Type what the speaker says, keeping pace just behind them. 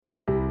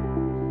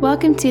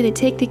Welcome to the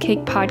Take the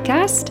Cake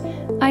podcast.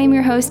 I am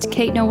your host,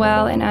 Kate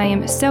Noel, and I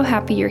am so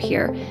happy you're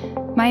here.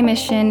 My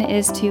mission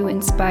is to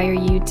inspire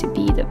you to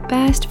be the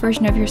best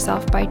version of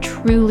yourself by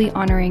truly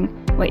honoring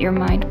what your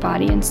mind,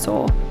 body, and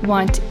soul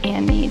want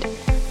and need.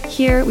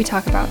 Here, we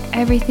talk about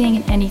everything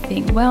and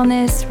anything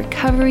wellness,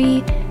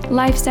 recovery,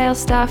 lifestyle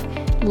stuff,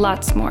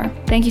 lots more.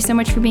 Thank you so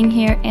much for being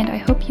here, and I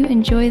hope you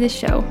enjoy the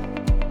show.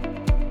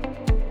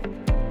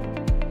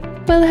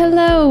 Well,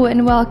 hello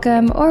and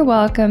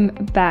welcome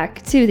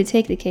back to the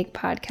Take the Cake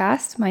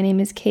podcast. My name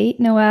is Kate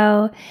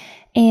Noel,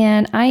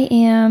 and I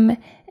am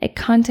a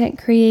content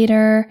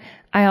creator.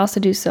 I also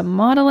do some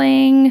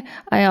modeling.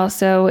 I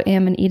also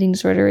am an eating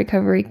disorder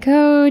recovery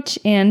coach,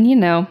 and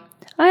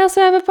I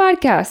also have a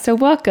podcast. So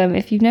welcome.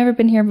 If you've never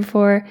been here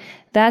before,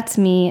 that's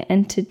me.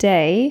 And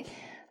today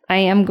I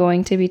am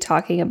going to be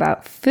talking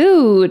about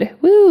food.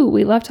 Woo!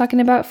 We love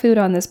talking about food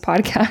on this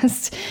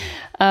podcast.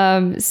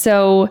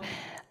 So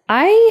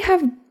I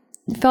have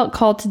felt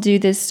called to do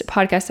this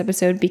podcast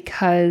episode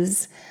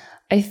because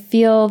I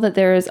feel that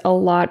there is a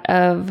lot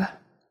of,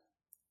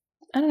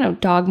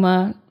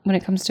 dogma when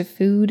it comes to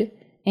food.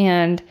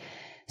 And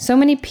so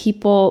many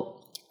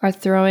people are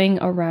throwing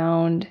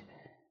around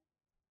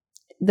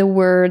the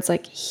words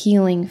like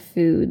healing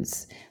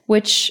foods,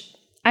 which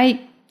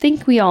I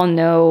think we all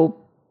know,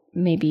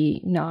 maybe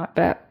not,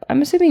 but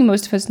I'm assuming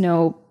most of us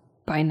know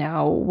by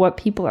now what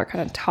people are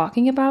kind of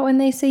talking about when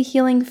they say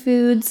healing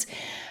foods.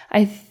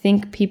 I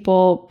think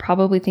people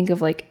probably think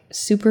of like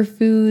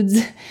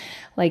superfoods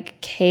like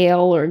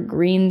kale or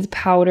greens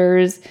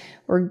powders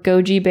or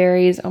goji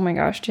berries. Oh my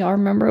gosh, do y'all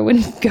remember when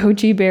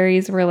goji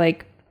berries were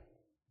like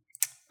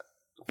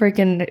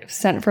freaking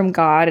sent from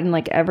God and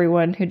like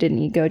everyone who didn't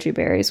eat goji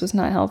berries was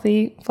not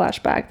healthy?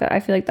 Flashback. That I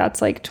feel like that's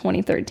like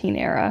 2013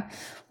 era.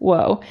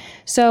 Whoa.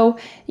 So,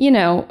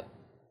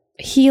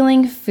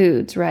 healing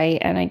foods, right?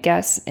 And I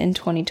guess in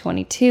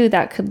 2022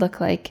 that could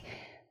look like,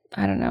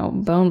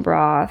 bone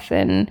broth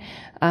and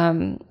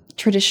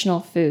traditional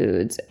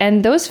foods.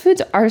 And those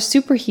foods are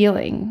super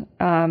healing.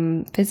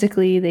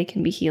 Physically, they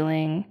can be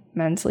healing.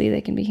 Mentally,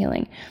 they can be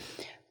healing.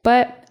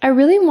 But I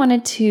really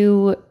wanted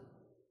to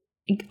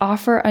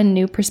offer a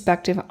new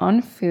perspective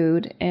on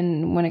food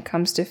and when it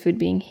comes to food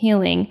being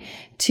healing,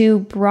 to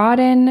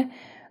broaden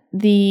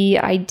the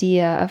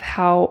idea of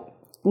how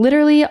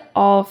literally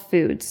all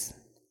foods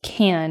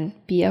can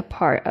be a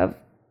part of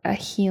a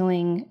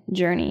healing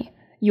journey,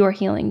 your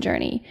healing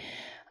journey.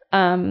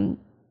 And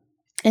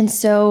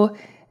so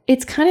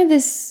it's kind of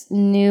this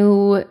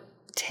new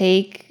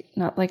take,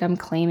 not like I'm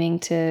claiming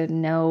to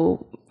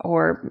know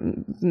or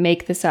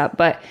make this up,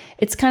 but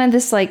it's kind of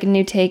this like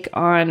new take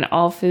on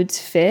all foods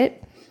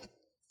fit.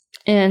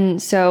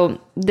 And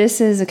so this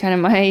is kind of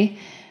my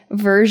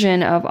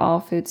version of all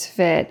foods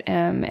fit.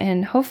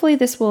 And hopefully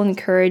this will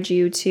encourage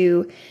you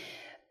to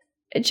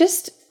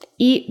just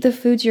eat the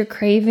foods you're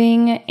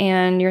craving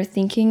and you're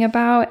thinking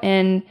about.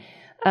 And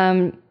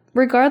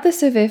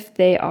regardless of if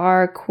they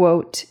are,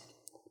 quote,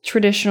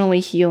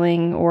 traditionally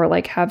healing or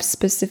like have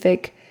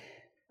specific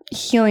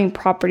healing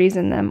properties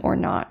in them or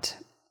not,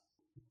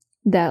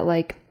 that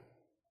like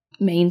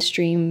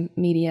mainstream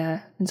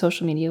media and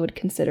social media would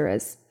consider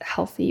as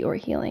healthy or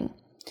healing.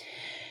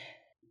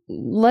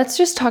 Let's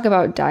just talk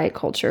about diet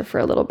culture for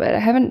a little bit. I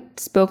haven't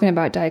spoken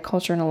about diet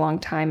culture in a long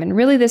time, and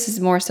really this is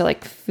more so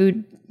like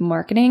food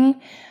marketing.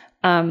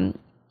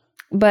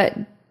 But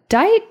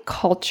diet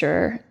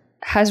culture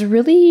has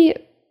really,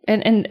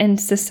 and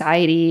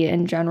society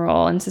in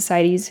general, and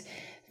society's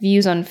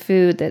views on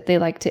food that they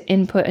like to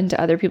input into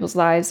other people's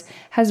lives,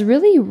 has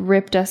really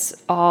ripped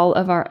us all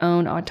of our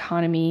own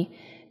autonomy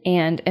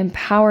and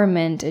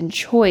empowerment and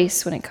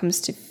choice when it comes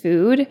to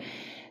food.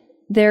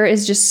 There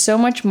is just so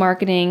much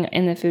marketing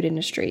in the food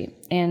industry.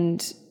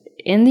 And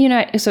in the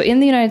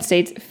United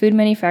States, food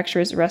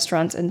manufacturers,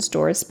 restaurants, and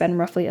stores spend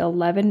roughly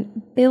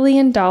 $11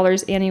 billion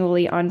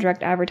annually on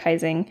direct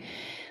advertising,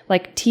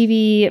 like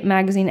TV,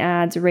 magazine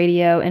ads,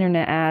 radio,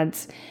 internet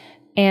ads.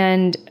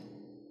 And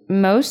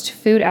most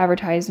food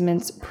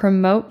advertisements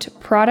promote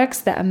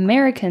products that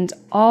Americans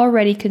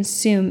already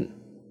consume,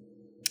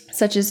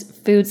 such as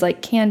foods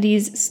like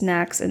candies,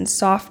 snacks, and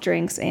soft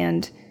drinks,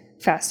 and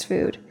fast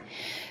food.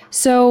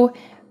 So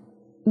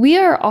we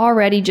are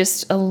already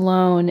just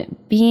alone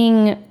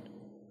being,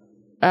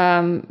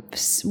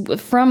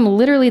 from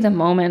literally the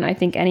moment I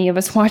think any of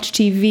us watch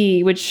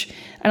TV, which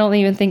I don't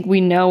even think we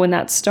know when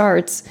that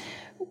starts,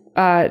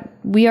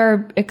 we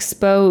are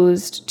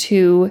exposed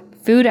to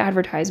food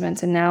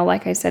advertisements. And now,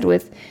 like I said,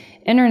 with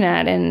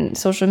internet and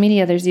social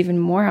media, there's even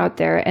more out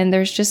there. And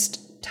there's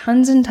just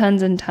tons and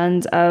tons and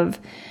tons of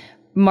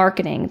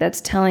marketing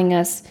that's telling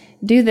us,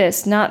 do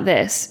this, not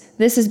this,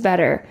 this is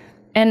better.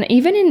 And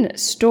even in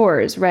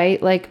stores,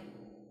 right? Like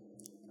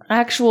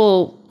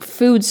actual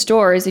food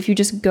stores, if you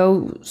just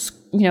go,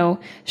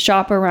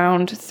 shop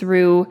around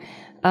through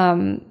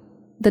the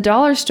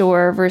dollar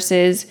store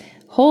versus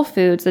Whole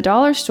Foods, the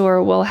dollar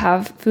store will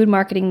have food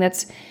marketing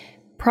that's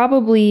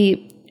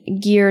probably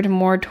geared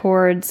more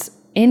towards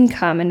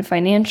income and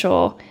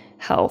financial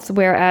health,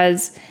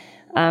 whereas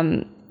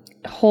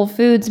whole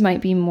foods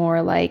might be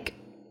more like,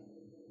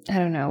 I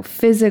don't know,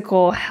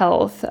 physical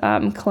health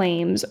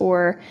claims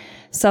or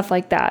stuff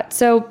like that.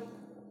 So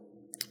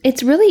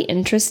it's really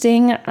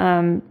interesting,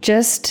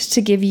 just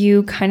to give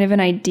you kind of an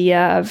idea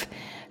of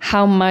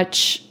how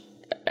much,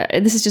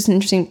 this is just an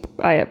interesting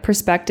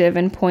perspective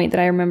and point that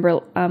I remember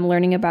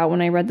learning about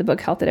when I read the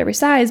book Health at Every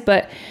Size,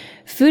 but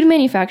food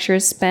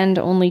manufacturers spend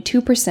only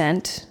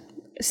 2%,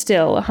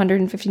 still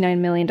 $159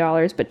 million,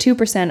 but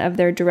 2% of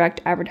their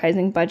direct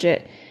advertising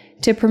budget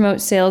to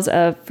promote sales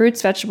of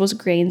fruits, vegetables,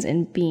 grains,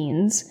 and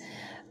beans.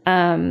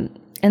 And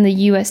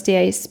the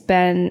USDA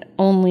spend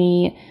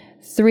only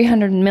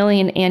 $300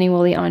 million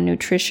annually on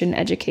nutrition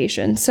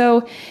education.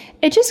 So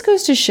it just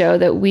goes to show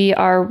that we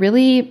are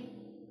really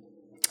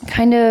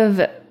kind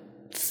of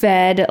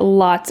fed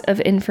lots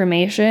of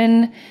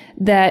information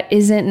that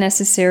isn't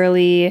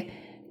necessarily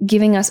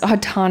giving us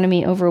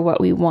autonomy over what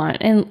we want.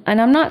 And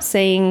I'm not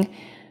saying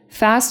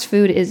fast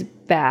food is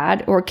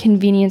bad, or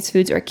convenience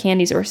foods or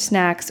candies or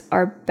snacks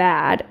are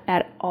bad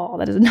at all.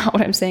 That is not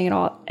what I'm saying at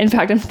all. In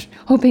fact, I'm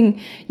hoping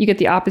you get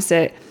the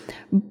opposite.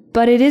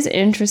 But it is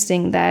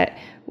interesting that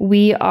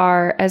we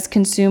are, as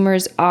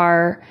consumers,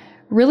 are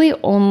really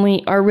only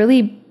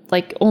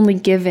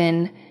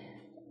given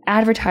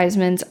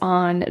advertisements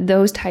on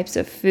those types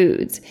of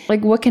foods.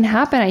 Like, what can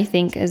happen, I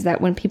think, is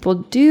that when people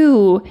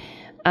do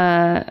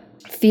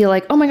feel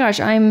like, oh my gosh,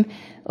 I'm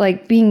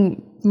like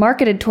being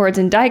marketed towards,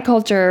 and diet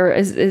culture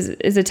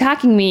is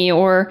attacking me,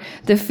 or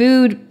the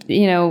food,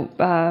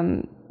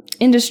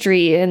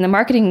 industry and the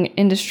marketing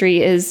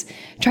industry is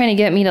trying to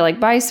get me to like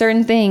buy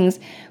certain things.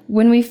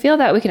 When we feel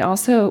that, we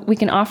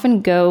can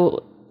often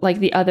go like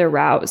the other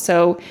route.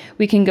 So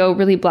we can go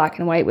really black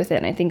and white with it.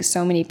 And I think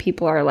so many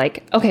people are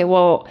like, okay,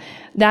 well,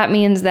 that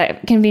means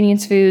that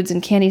convenience foods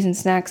and candies and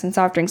snacks and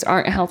soft drinks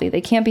aren't healthy.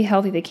 They can't be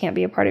healthy. They can't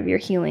be a part of your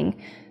healing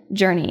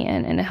journey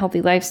and a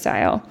healthy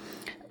lifestyle.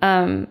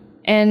 And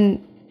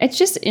it's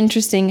just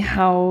interesting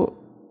how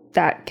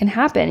that can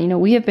happen.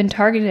 We have been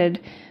targeted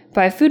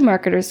by food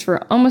marketers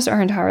for almost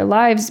our entire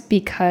lives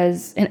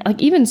because, and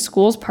like even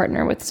schools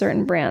partner with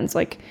certain brands,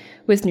 like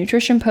with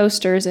nutrition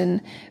posters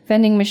and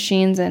vending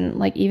machines, and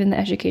like even the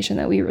education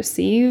that we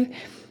receive.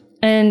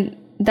 And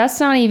that's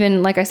not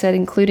even, like I said,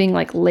 including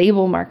like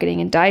label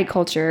marketing and diet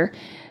culture.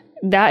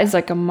 That is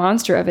like a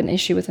monster of an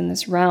issue within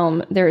this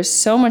realm. There is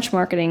so much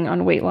marketing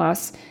on weight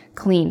loss,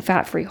 clean,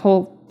 fat-free,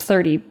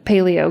 Whole30,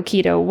 paleo,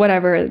 keto,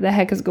 whatever the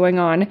heck is going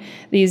on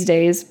these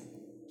days.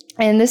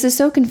 And this is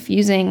so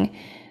confusing,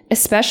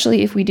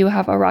 especially if we do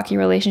have a rocky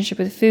relationship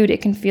with food.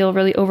 It can feel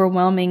really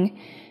overwhelming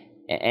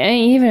and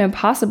even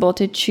impossible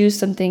to choose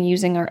something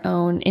using our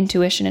own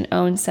intuition and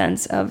own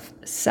sense of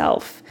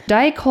self.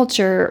 Diet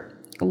culture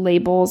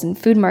labels and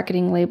food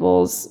marketing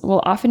labels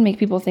will often make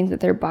people think that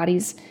their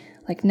body's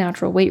like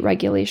natural weight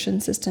regulation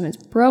system is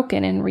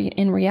broken. And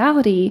in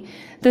reality,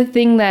 the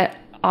thing that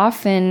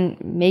often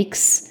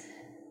makes,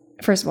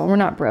 first of all, we're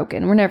not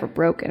broken. We're never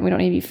broken. We don't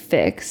need to be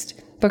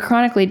fixed. But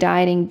chronically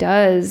dieting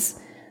does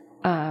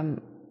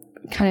kind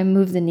of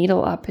move the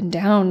needle up and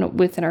down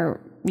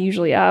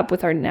usually up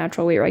with our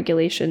natural weight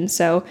regulation.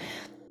 So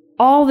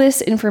all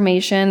this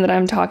information that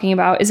I'm talking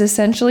about is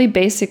essentially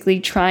basically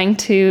trying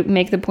to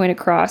make the point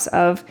across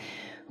of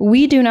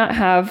we do not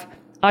have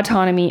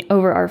autonomy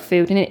over our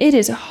food. And it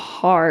is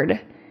hard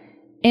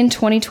in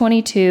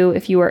 2022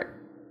 if you are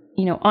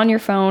on your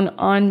phone,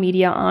 on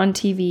media, on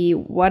TV,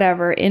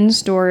 whatever, in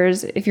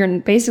stores, if you're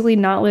basically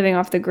not living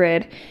off the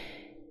grid,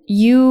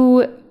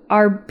 you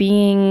are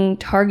being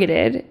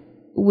targeted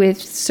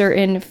with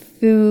certain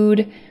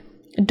food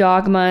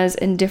dogmas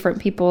and different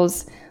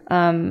people's,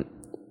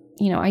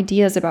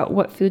 ideas about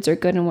what foods are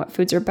good and what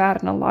foods are bad.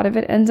 And a lot of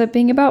it ends up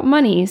being about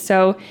money.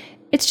 So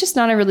it's just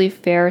not a really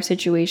fair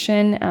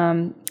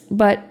situation.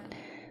 But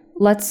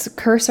let's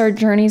curse our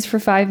journeys for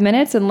 5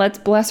 minutes and let's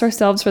bless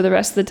ourselves for the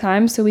rest of the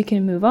time so we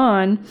can move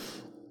on.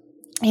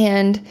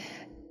 And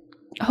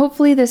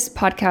hopefully this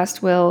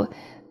podcast will,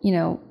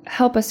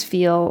 help us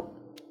feel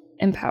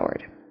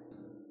empowered.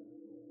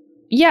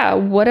 Yeah,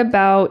 what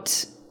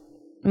about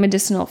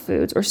medicinal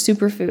foods or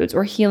superfoods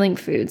or healing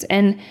foods?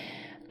 And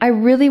I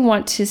really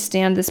want to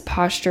stand this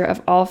posture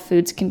of all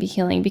foods can be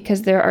healing,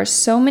 because there are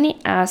so many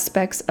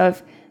aspects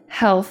of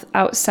health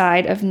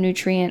outside of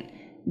nutrient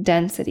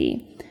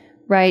density.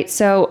 Right?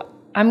 So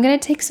I'm going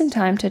to take some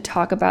time to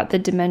talk about the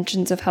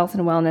dimensions of health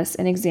and wellness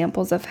and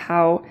examples of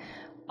how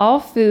all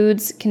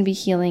foods can be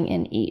healing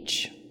in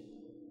each.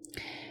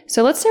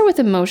 So let's start with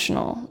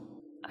emotional.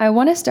 I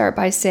want to start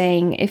by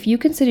saying, if you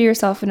consider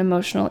yourself an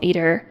emotional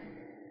eater,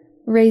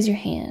 raise your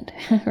hand,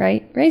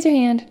 right? Raise your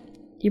hand.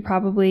 You're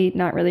probably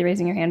not really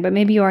raising your hand, but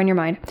maybe you are in your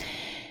mind.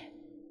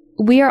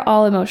 We are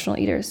all emotional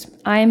eaters.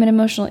 I am an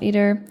emotional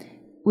eater.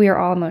 We are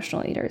all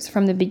emotional eaters.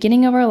 From the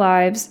beginning of our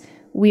lives,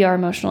 we are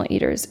emotional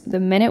eaters. The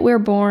minute we're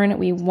born,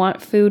 we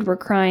want food, we're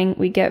crying,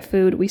 we get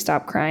food, we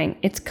stop crying.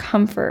 It's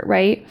comfort,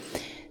 right?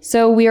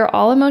 So we are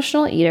all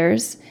emotional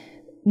eaters.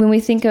 when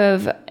we think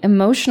of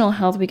emotional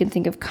health, we can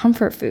think of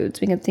comfort foods.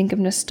 We can think of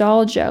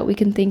nostalgia. We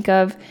can think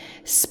of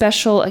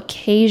special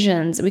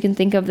occasions. We can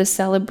think of the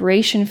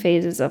celebration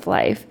phases of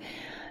life.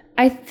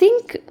 I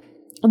think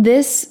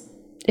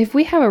if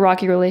we have a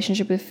rocky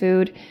relationship with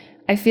food,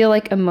 I feel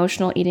like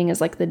emotional eating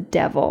is like the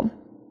devil.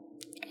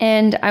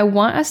 And I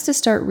want us to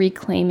start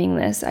reclaiming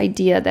this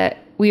idea that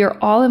we are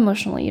all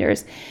emotional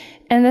eaters.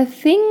 And the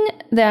thing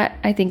that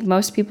I think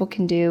most people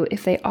can do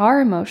if they are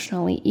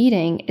emotionally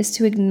eating is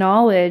to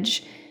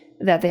acknowledge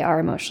that they are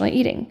emotionally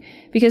eating.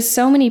 Because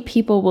so many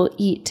people will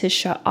eat to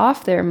shut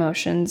off their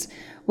emotions,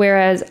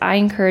 whereas I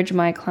encourage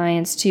my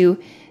clients to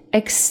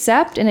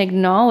accept and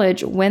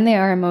acknowledge when they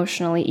are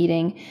emotionally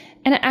eating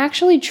and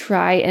actually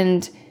try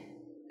and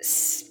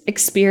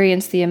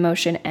experience the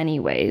emotion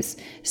anyways.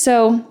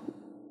 So,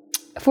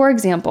 for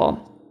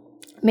example,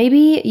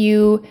 maybe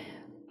you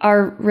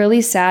are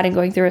really sad and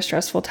going through a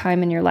stressful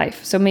time in your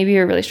life. So maybe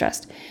you're really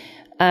stressed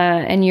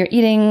and you're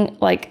eating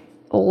like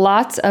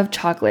lots of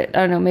chocolate. I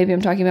don't know, maybe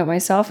I'm talking about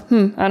myself.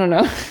 I don't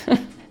know.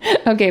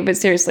 Okay, but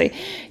seriously,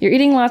 you're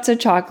eating lots of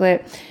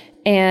chocolate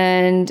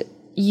and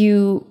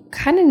you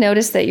kind of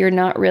notice that you're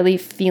not really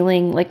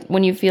feeling like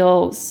when you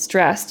feel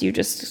stressed, you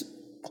just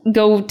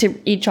go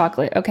to eat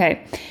chocolate.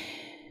 Okay.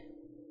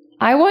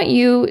 I want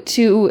you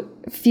to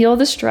feel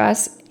the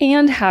stress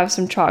and have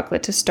some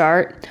chocolate to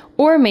start,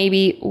 or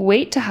maybe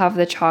wait to have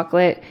the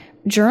chocolate,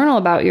 journal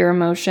about your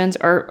emotions,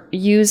 or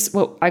use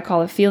what I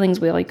call a feelings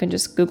wheel. You can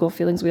just Google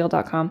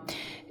feelingswheel.com.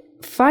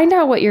 Find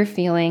out what you're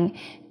feeling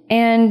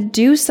and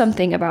do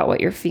something about what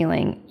you're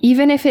feeling,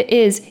 even if it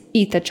is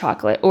eat the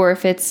chocolate, or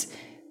if it's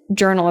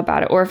journal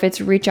about it, or if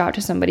it's reach out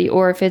to somebody,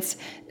 or if it's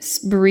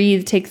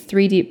breathe, take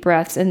 3 deep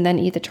breaths and then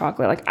eat the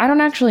chocolate. Like, I don't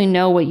actually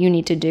know what you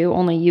need to do.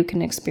 Only you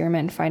can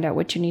experiment and find out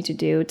what you need to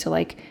do to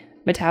like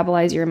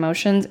metabolize your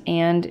emotions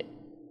and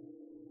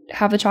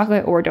have the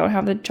chocolate or don't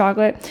have the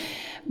chocolate.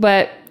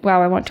 But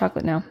wow, I want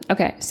chocolate now.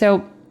 Okay.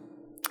 So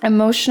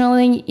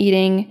emotionally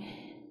eating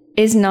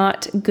is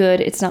not good.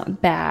 It's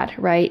not bad,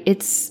 right?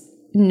 It's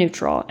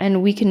neutral,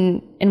 and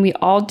we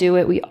all do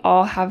it. We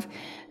all have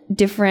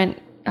different,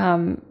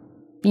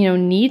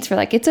 needs for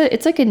like,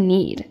 it's like a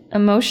need.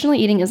 Emotionally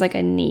eating is like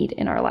a need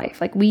in our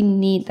life. Like, we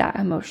need that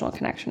emotional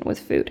connection with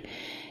food.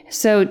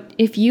 So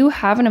if you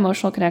have an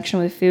emotional connection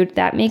with food,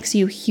 that makes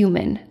you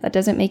human. That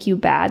doesn't make you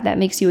bad. That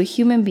makes you a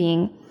human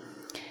being.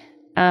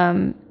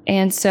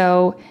 And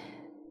so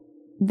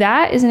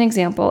that is an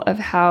example of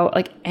how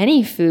like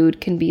any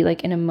food can be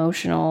like an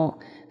emotional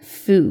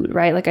food,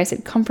 right? Like I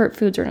said, comfort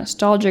foods or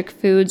nostalgic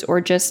foods,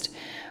 or just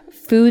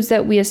foods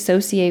that we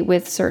associate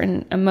with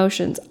certain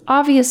emotions.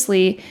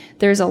 Obviously,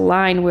 there's a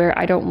line where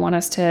I don't want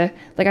us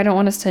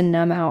to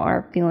numb out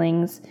our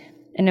feelings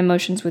and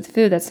emotions with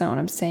food. That's not what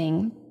I'm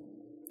saying.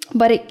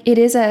 But it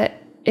is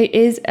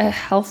a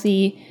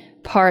healthy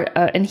part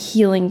and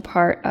healing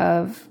part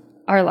of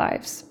our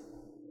lives.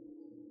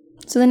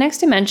 So the next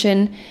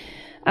dimension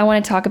I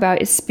want to talk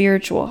about is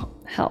spiritual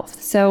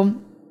health. So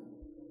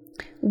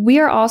we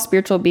are all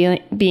spiritual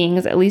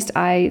beings, at least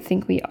I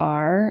think we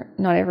are.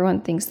 Not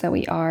everyone thinks that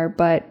we are,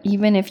 but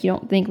even if you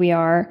don't think we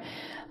are,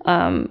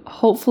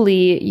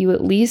 hopefully you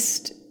at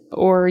least,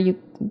 or you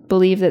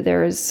believe that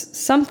there is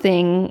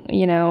something,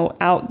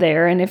 out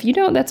there. And if you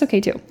don't, that's okay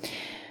too.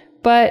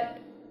 But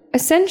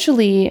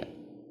essentially,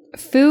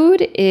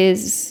 food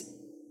is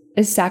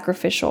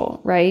sacrificial,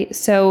 right?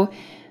 So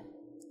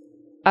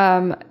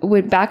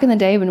back in the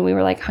day when we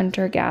were like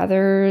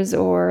hunter-gatherers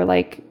or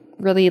like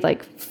really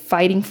like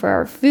fighting for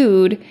our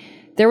food,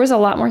 there was a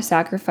lot more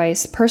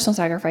personal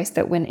sacrifice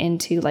that went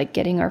into like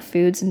getting our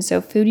foods. And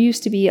so food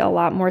used to be a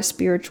lot more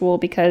spiritual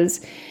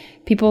because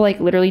people like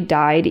literally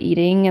died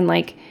eating, and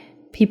like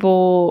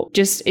it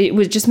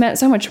just meant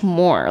so much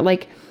more.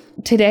 Like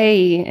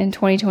today in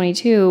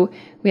 2022,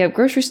 we have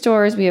grocery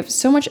stores, we have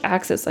so much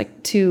access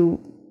like to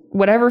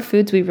whatever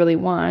foods we really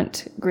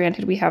want.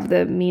 Granted, we have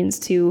the means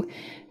to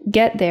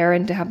get there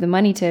and to have the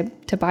money to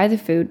buy the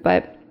food,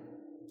 but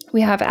we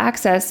have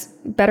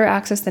better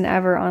access than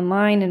ever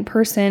online, in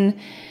person,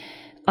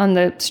 on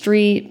the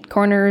street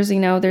corners,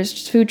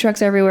 there's food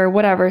trucks everywhere,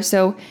 whatever.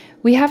 So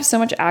we have so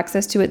much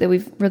access to it that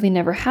we've really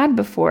never had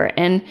before.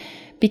 And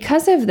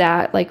because of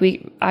that,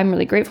 I'm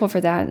really grateful for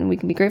that, and we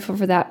can be grateful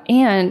for that.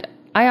 And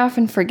I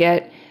often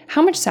forget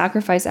how much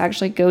sacrifice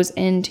actually goes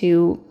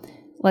into,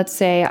 let's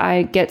say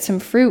I get some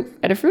fruit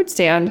at a fruit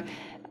stand.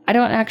 I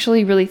don't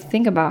actually really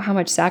think about how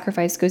much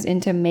sacrifice goes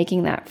into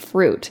making that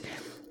fruit.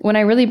 When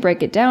I really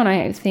break it down,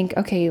 I think,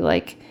 okay,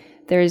 like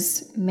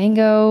there's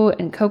mango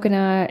and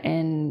coconut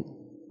and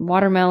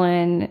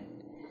watermelon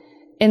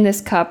in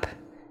this cup.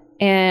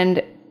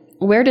 And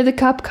where did the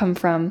cup come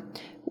from?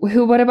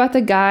 What about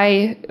the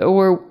guy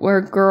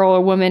or girl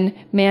or woman,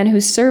 man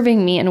who's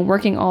serving me and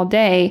working all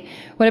day?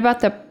 What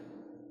about the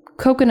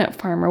coconut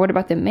farmer? What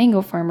about the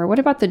mango farmer? What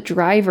about the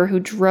driver who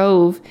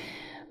drove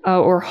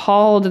or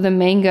hauled the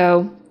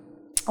mango?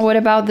 What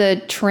about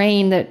the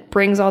train that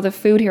brings all the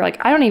food here?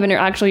 Like, I don't even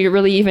actually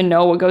really even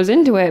know what goes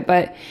into it,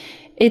 but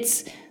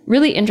it's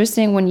really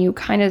interesting when you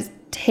kind of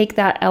take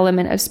that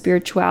element of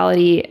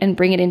spirituality and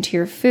bring it into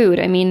your food.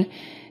 I mean,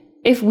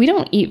 if we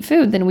don't eat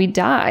food, then we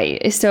die.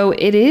 So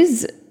it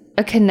is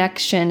a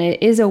connection.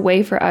 It is a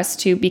way for us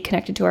to be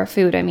connected to our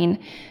food. I mean,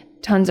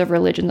 tons of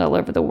religions all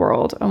over the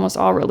world, almost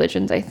all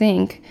religions, I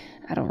think.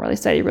 I don't really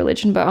study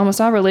religion, but almost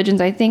all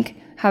religions, I think,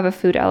 have a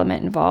food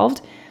element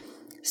involved.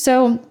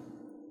 So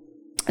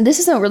this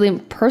is a really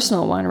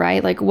personal one,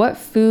 right? Like, what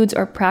foods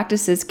or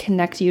practices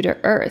connect you to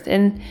earth?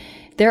 And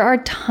there are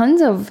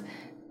tons of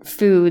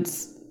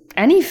foods.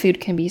 Any food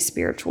can be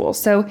spiritual.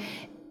 So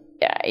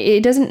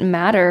it doesn't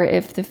matter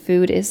if the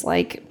food is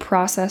like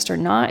processed or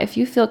not. If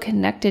you feel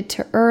connected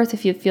to earth,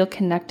 if you feel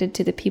connected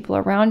to the people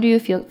around you,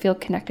 if you feel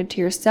connected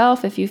to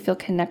yourself, if you feel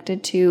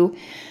connected to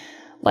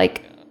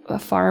like a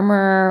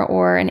farmer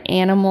or an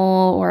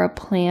animal or a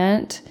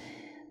plant,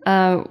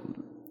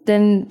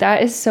 then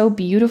that is so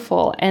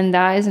beautiful. And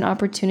that is an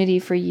opportunity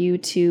for you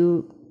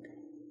to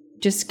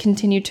just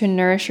continue to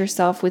nourish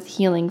yourself with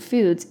healing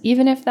foods,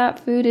 even if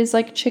that food is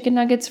like chicken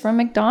nuggets from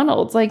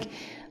McDonald's. Like,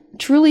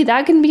 truly,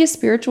 that can be a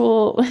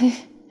spiritual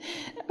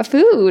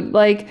food.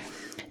 Like,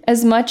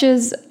 as much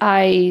as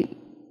I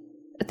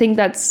think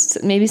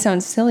that's maybe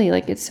sounds silly,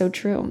 like, it's so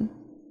true.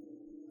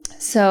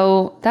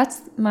 So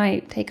that's my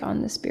take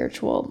on the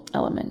spiritual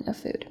element of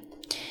food.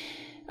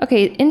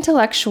 Okay,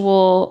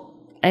 intellectual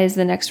is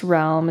the next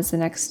realm, is the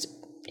next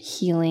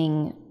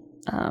healing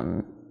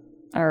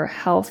or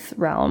health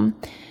realm.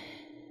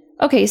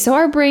 Okay, so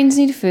our brains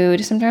need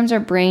food. Sometimes our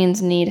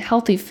brains need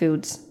healthy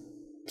foods.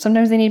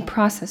 Sometimes they need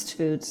processed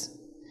foods.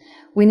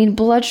 We need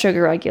blood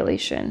sugar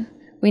regulation.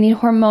 We need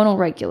hormonal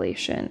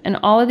regulation. And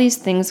all of these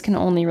things can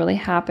only really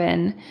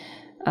happen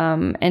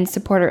and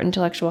support our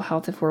intellectual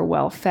health if we're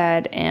well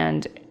fed.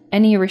 And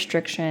any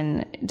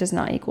restriction does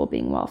not equal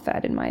being well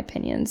fed, in my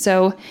opinion.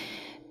 So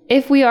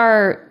if we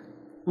are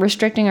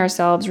restricting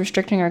ourselves,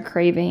 restricting our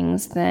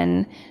cravings,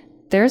 then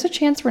there's a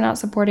chance we're not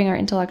supporting our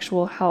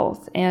intellectual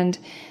health. And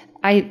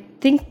I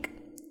think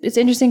it's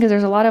interesting because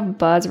there's a lot of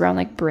buzz around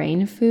like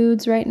brain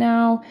foods right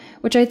now,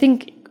 which I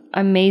think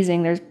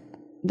amazing.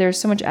 There's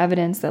so much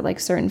evidence that like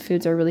certain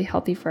foods are really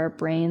healthy for our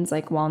brains,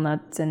 like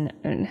walnuts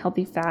and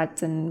healthy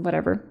fats and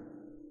whatever.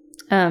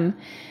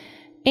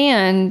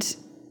 And,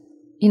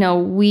 you know,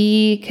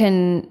 we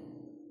can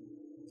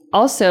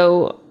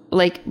also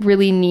like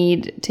really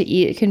need to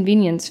eat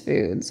convenience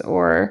foods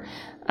or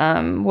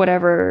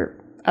whatever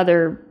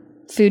other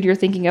food you're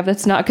thinking of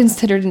that's not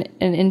considered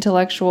an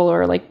intellectual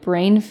or like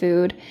brain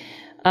food.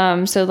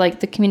 So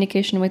like the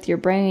communication with your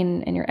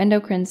brain and your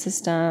endocrine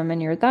system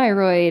and your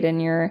thyroid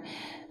and your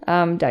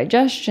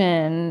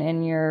digestion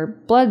and your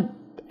blood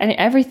and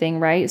everything,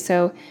 right?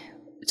 So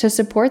to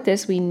support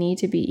this, we need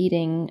to be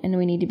eating and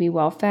we need to be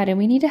well fed and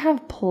we need to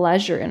have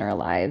pleasure in our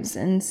lives.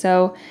 And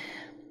so,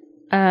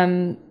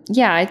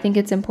 I think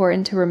it's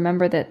important to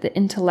remember that the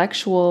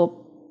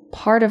intellectual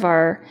part of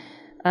our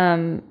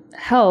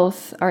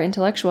health, our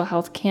intellectual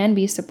health, can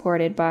be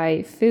supported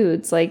by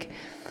foods. Like,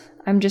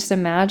 I'm just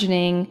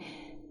imagining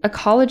a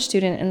college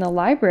student in the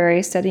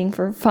library studying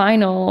for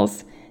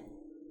finals,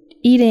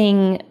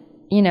 eating,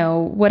 you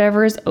know,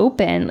 whatever is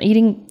open,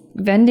 eating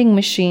vending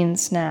machine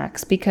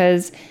snacks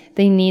because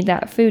they need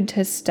that food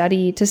to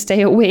study, to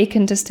stay awake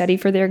and to study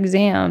for their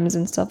exams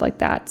and stuff like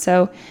that.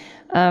 So,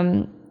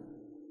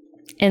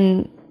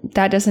 and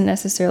that doesn't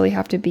necessarily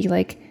have to be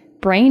like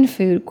brain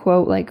food,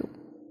 quote, like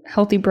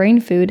healthy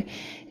brain food.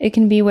 It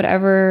can be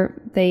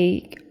whatever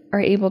they are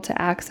able to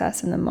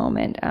access in the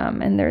moment.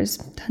 And there's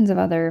tons of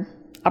other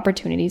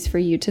opportunities for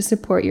you to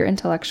support your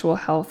intellectual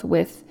health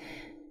with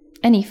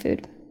any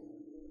food.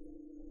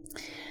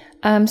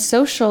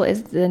 Social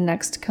is the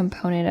next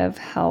component of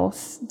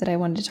health that I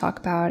wanted to talk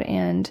about.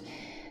 And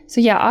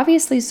so,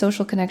 obviously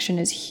social connection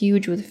is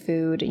huge with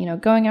food, you know,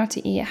 going out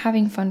to eat,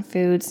 having fun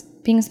foods,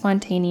 being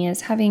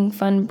spontaneous, having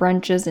fun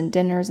brunches and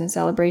dinners and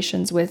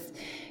celebrations with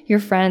your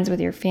friends, with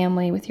your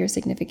family, with your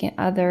significant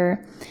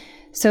other.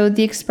 So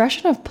the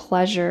expression of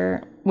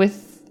pleasure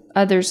with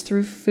others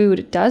through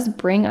food does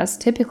bring us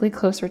typically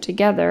closer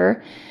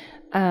together.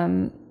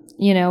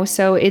 You know,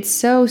 so it's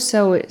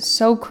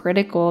so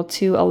critical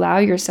to allow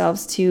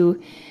yourselves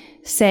to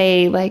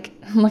say, like,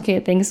 looking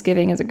at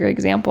Thanksgiving as a great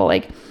example,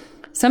 like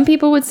some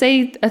people would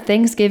say a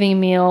Thanksgiving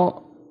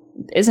meal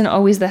isn't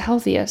always the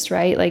healthiest,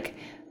 right? Like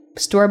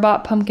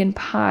store-bought pumpkin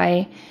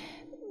pie,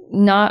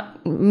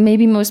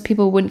 maybe most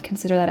people wouldn't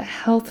consider that a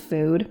health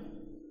food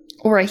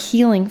or a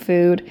healing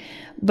food,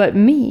 but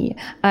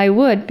I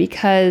would,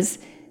 because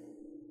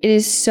it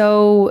is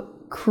so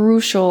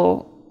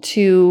crucial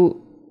to,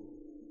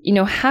 you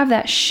know, have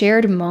that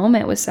shared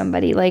moment with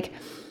somebody. Like,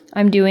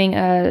 I'm doing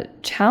a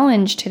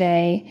challenge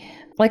today,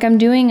 like I'm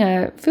doing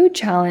a food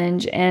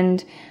challenge,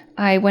 and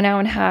I went out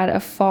and had a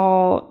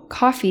fall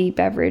coffee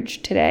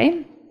beverage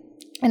today.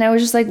 And I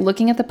was just like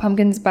looking at the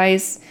pumpkin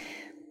spice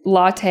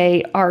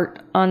latte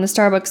art on the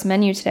Starbucks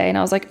menu today. And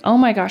I was like, oh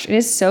my gosh, it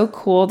is so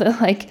cool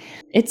that like,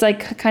 it's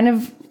like kind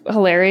of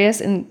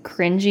hilarious and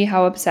cringy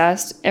how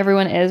obsessed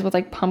everyone is with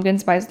like pumpkin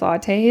spice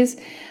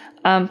lattes.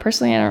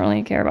 Personally, I don't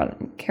really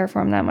care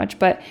for them that much,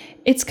 but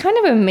it's kind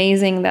of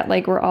amazing that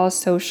like we're all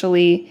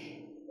socially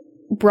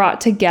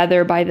brought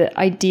together by the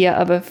idea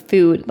of a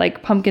food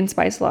like pumpkin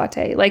spice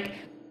latte. Like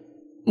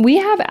we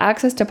have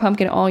access to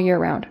pumpkin all year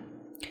round.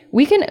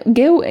 We can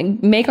go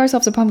and make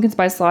ourselves a pumpkin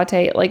spice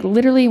latte like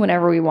literally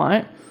whenever we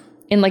want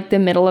in like the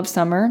middle of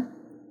summer.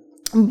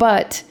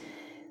 But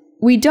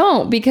we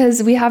don't,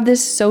 because we have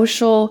this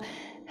social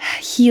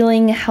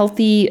healing,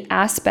 healthy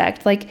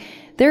aspect. Like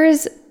there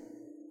is,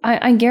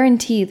 I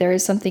guarantee there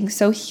is something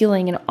so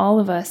healing in all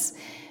of us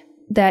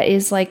that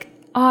is like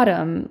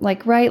autumn,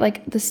 like, right?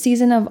 Like the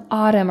season of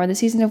autumn or the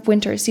season of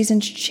winter,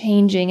 seasons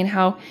changing, and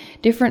how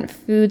different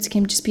foods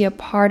can just be a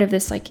part of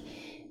this like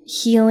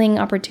healing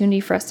opportunity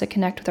for us to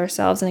connect with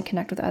ourselves and to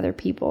connect with other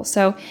people.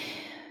 So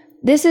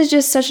this is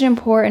just such an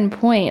important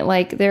point.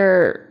 Like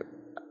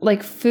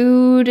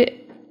food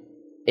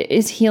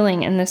is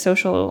healing in the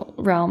social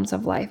realms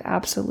of life.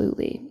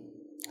 Absolutely.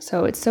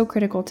 So it's so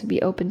critical to be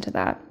open to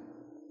that.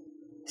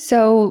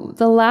 So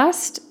the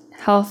last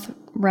health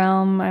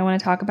realm I want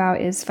to talk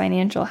about is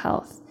financial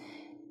health.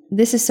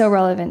 This is so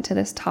relevant to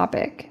this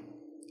topic.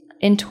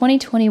 In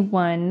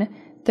 2021,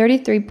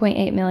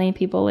 33.8 million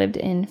people lived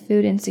in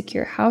food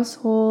insecure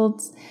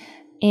households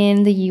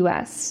in the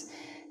US.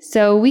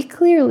 So we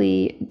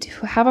clearly do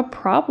have a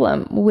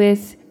problem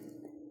with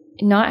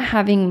not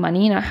having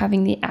money, not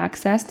having the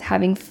access to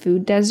having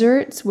food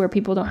deserts where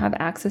people don't have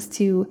access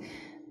to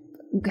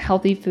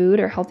healthy food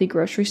or healthy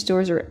grocery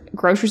stores or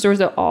grocery stores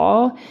at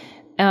all.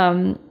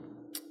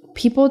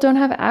 People don't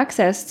have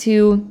access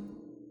to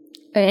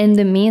and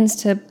the means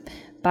to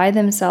buy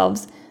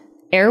themselves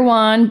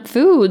Erewhon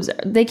foods.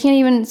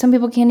 Some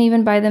people can't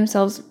even buy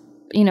themselves,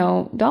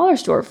 dollar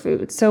store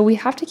food. So we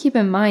have to keep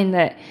in mind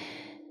that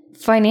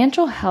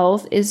financial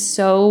health is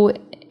so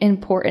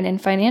important,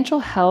 and financial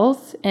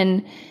health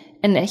and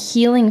the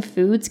healing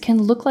foods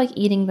can look like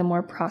eating the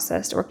more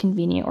processed or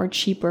convenient or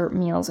cheaper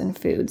meals and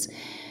foods.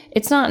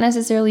 It's not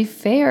necessarily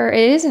fair.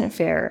 It isn't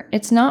fair.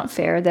 It's not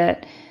fair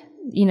that,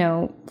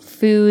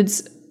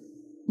 foods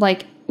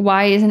like,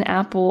 why is an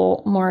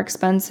apple more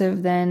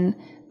expensive than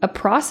a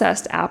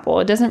processed apple?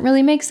 It doesn't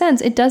really make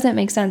sense. It doesn't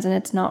make sense, and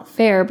it's not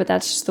fair, but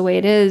that's just the way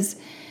it is,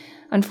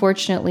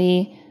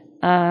 unfortunately.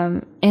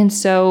 And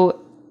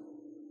so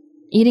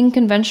eating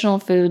conventional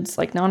foods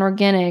like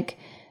non-organic,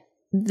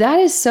 that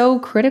is so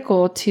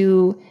critical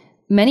to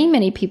many,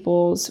 many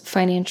people's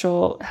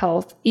financial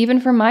health. Even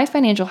for my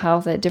financial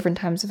health at different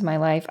times of my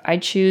life, I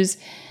choose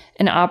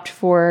and opt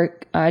for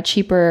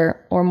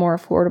cheaper or more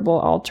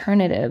affordable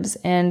alternatives.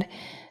 And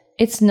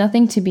it's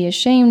nothing to be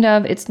ashamed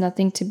of. It's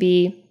nothing to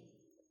be,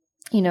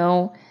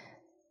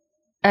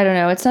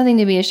 it's nothing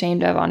to be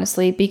ashamed of,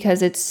 honestly,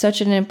 because it's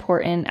such an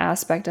important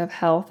aspect of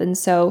health. And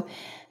so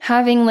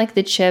having like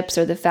the chips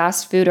or the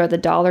fast food or the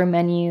dollar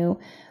menu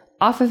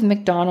off of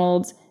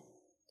McDonald's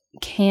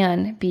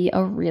can be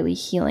a really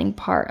healing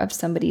part of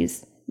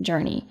somebody's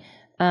journey,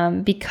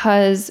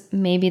 because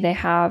maybe they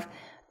have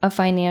a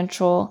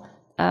financial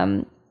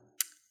burden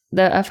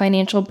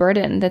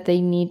that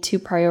they need to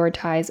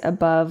prioritize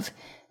above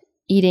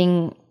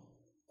eating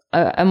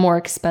a more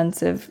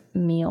expensive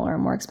meal or a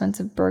more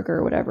expensive burger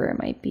or whatever it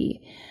might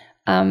be.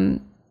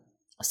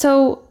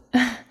 So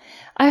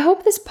I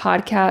hope this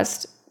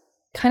podcast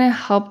kind of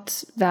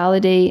helped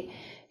validate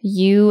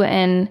you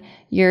and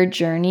your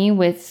journey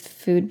with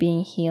food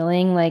being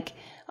healing. Like,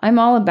 I'm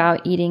all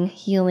about eating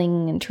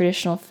healing and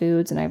traditional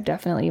foods, and I've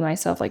definitely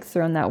myself like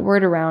thrown that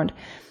word around,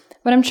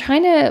 but I'm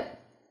trying to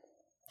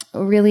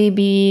really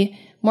be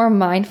more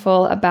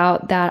mindful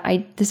about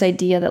this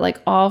idea that like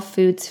all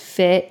foods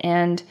fit,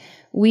 and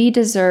we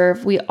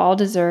all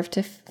deserve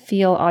to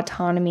feel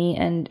autonomy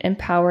and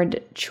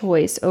empowered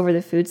choice over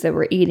the foods that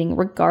we're eating,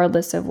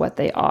 regardless of what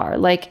they are.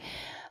 Like,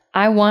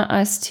 I want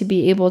us to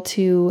be able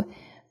to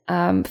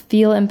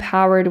feel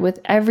empowered with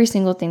every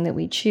single thing that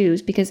we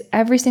choose, because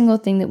every single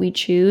thing that we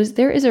choose,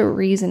 there is a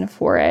reason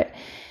for it.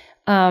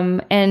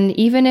 And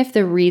even if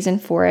the reason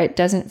for it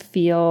doesn't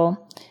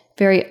feel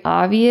very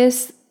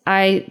obvious,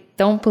 I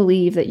don't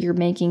believe that you're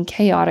making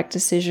chaotic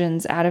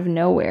decisions out of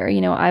nowhere.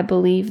 I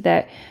believe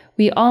that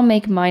we all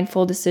make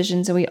mindful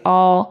decisions, and we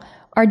all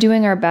are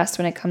doing our best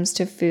when it comes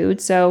to food.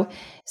 So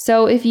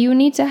if you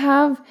need to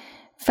have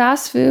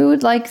fast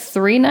food like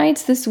 3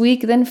 nights this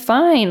week, then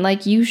fine.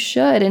 Like, you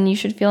should, and you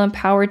should feel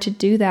empowered to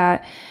do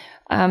that,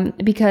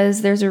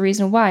 because there's a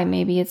reason why.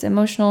 Maybe it's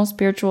emotional,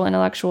 spiritual,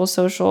 intellectual,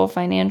 social,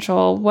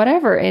 financial,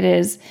 whatever it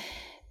is.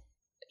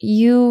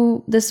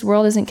 This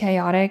world isn't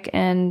chaotic,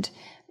 and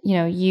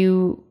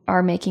you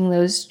are making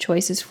those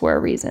choices for a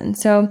reason.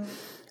 So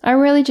I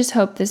really just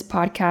hope this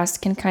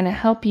podcast can kind of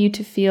help you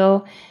to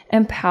feel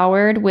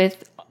empowered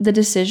with the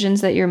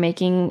decisions that you're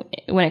making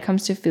when it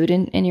comes to food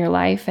in your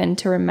life, and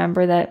to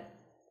remember that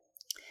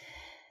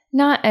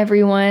not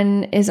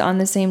everyone is on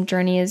the same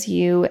journey as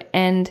you,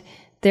 and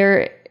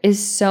there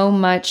is so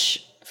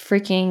much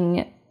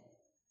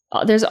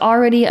there's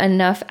already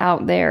enough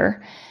out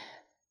there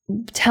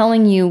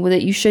telling you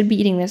that you should be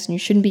eating this and you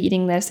shouldn't be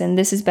eating this, and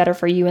this is better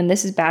for you and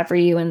this is bad for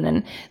you, and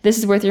then this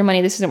is worth your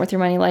money, this isn't worth your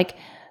money. Like,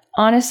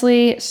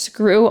 honestly,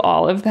 screw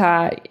all of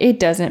that. It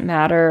doesn't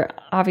matter.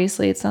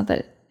 Obviously, it's not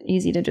that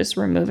easy to just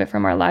remove it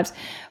from our lives,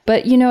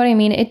 but you know what I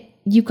mean?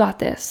 You got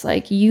this.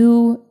 Like,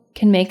 you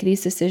can make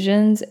these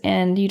decisions,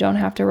 and you don't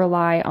have to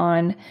rely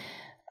on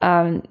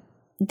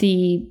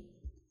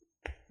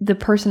the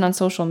person on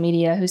social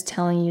media who's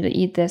telling you to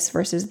eat this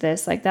versus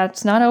this. Like,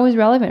 that's not always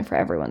relevant for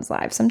everyone's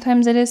life.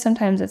 Sometimes it is,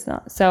 sometimes it's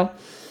not. So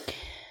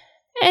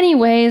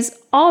anyways,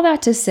 all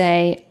that to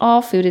say,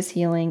 all food is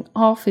healing.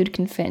 All food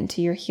can fit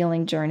into your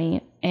healing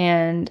journey.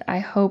 And I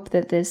hope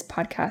that this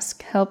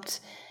podcast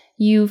helped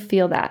you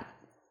feel that.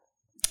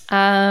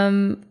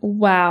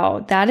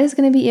 Wow, that is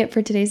going to be it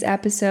for today's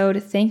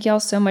episode. Thank y'all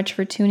so much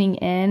for tuning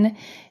in.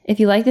 If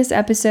you like this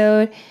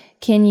episode,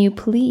 can you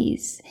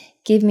please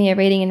give me a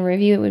rating and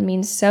review? It would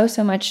mean so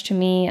much to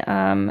me.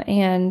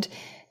 And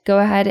go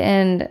ahead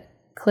and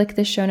click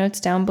the show notes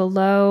down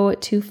below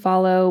to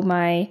follow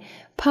my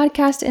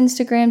podcast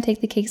Instagram,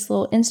 Take the Cakes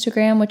little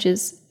Instagram, which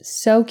is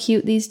so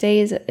cute these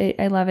days.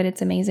 I love it.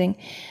 It's amazing.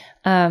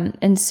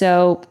 And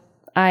so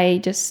I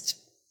just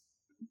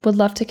would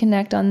love to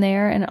connect on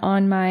there, and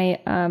on my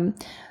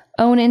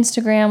own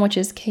Instagram, which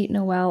is Kate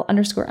Noel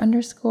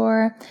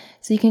 __.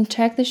 So you can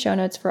check the show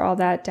notes for all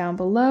that down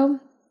below.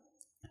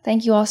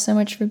 Thank you all so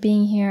much for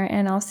being here,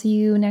 and I'll see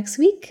you next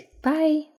week. Bye.